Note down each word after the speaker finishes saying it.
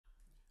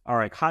All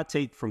right, hot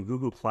take from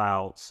Google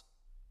Cloud's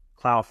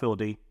Cloud Field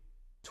Day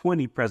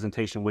 20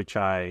 presentation, which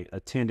I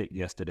attended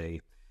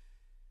yesterday.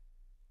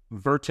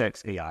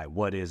 Vertex AI,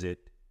 what is it?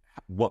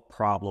 What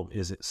problem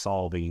is it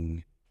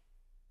solving?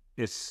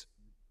 It's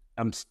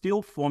I'm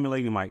still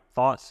formulating my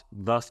thoughts,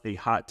 thus a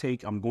hot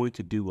take. I'm going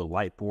to do a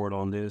light board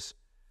on this,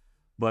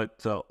 but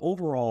the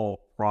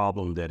overall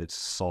problem that it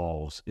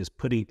solves is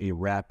putting a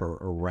wrapper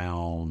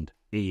around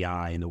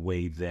AI in a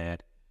way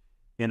that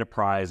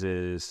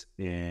enterprises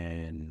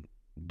and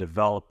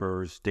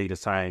developers, data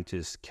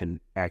scientists can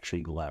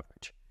actually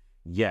leverage.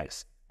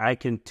 Yes, I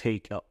can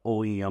take an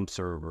OEM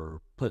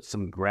server, put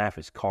some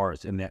graphics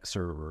cards in that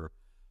server,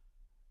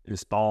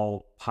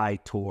 install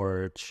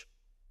PyTorch,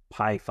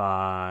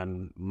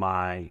 Python,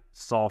 my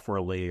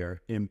software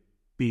layer, and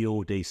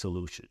build a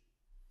solution.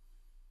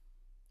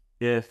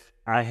 If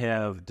I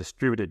have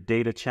distributed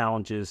data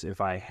challenges,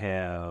 if I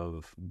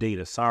have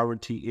data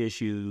sovereignty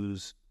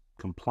issues,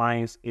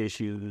 compliance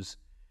issues,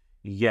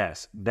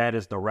 yes, that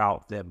is the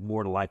route that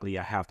more than likely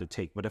I have to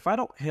take. But if I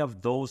don't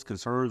have those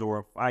concerns, or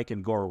if I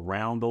can go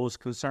around those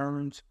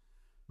concerns,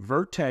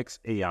 Vertex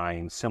AI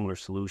and similar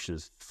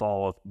solutions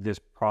solve this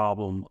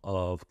problem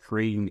of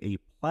creating a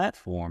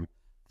platform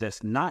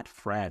that's not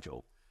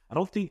fragile. I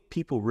don't think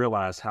people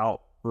realize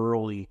how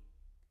early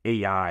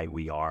AI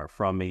we are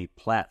from a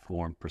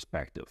platform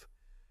perspective.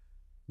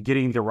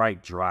 Getting the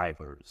right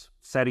drivers,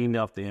 setting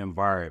up the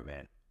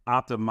environment,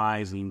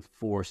 optimizing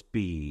for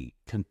speed,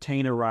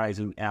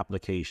 containerizing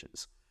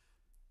applications.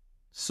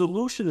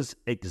 Solutions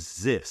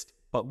exist,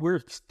 but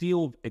we're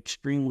still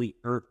extremely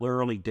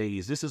early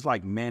days. This is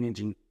like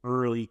managing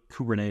early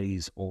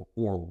Kubernetes or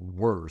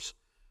worse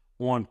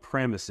on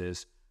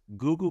premises.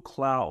 Google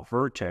Cloud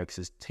Vertex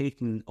is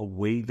taking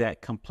away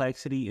that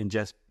complexity and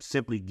just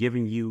simply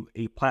giving you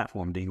a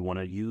platform. Do you want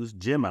to use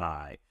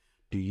Gemini?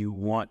 Do you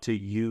want to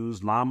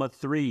use Llama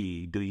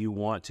 3? Do you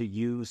want to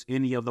use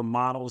any of the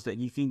models that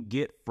you can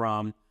get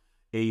from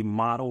a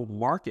model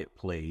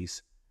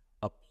marketplace?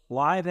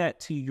 Apply that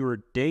to your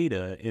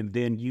data and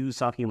then use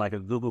something like a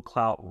Google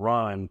Cloud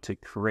Run to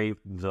create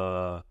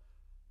the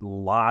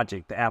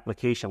logic, the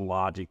application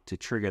logic to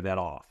trigger that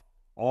off.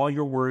 All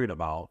you're worried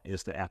about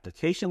is the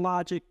application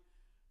logic,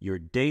 your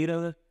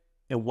data,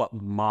 and what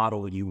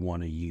model you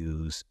want to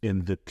use.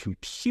 And the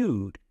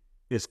compute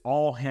is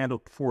all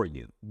handled for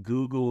you.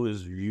 Google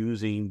is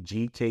using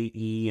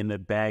GKE in the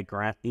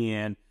background,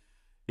 and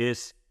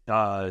it's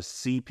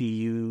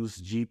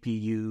CPUs,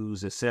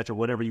 GPUs, etc.,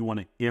 whatever you want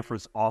to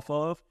inference off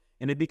of.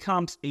 And it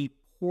becomes a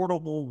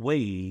portable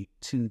way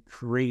to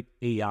create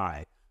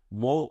AI.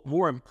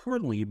 More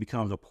importantly, it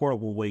becomes a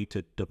portable way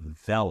to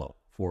develop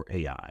for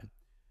AI.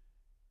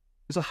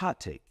 It's a hot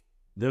take.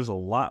 There's a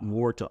lot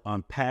more to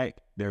unpack.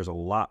 There's a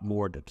lot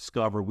more to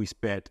discover. We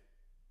spent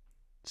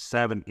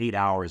 7-8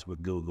 hours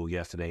with Google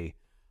yesterday.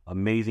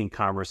 Amazing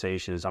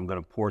conversations. I'm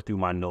going to pour through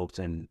my notes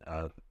and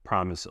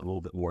promise a little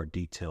bit more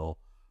detail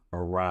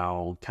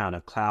around kind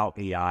of cloud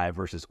AI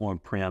versus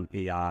on-prem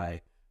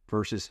AI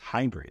versus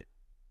hybrid.